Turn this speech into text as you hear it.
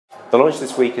The launch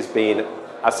this week has been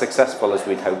as successful as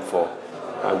we'd hoped for.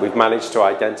 We've managed to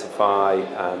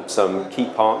identify some key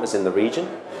partners in the region.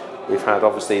 We've had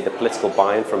obviously the political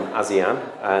buy-in from ASEAN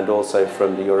and also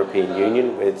from the European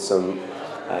Union, with some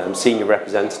senior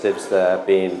representatives there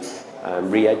being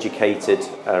re-educated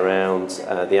around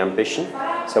the ambition.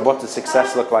 So what does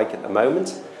success look like at the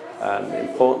moment?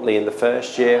 Importantly, in the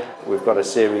first year, we've got a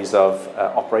series of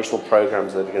operational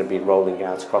programs that are going to be rolling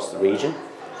out across the region.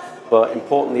 But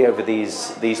importantly, over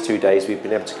these 2 days, we've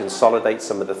been able to consolidate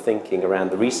some of the thinking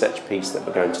around the research piece that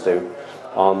we're going to do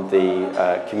on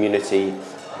the community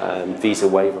visa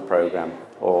waiver program,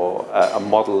 or a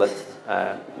model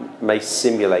that may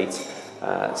simulate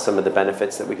some of the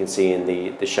benefits that we can see in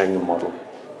the Schengen model.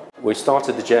 We've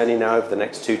started the journey now over the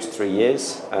next 2 to 3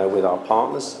 years with our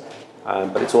partners,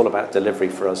 but it's all about delivery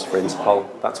for us, for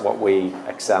Interpol. That's what we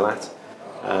excel at.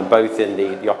 Both in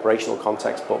the operational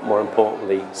context, but more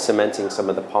importantly, cementing some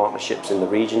of the partnerships in the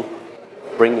region,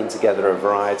 bringing together a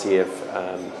variety of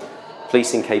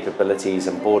policing capabilities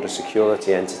and border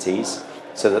security entities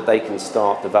so that they can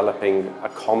start developing a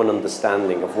common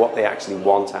understanding of what they actually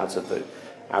want out of the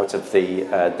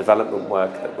development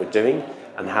work that we're doing,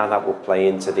 and how that will play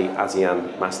into the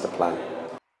ASEAN master plan.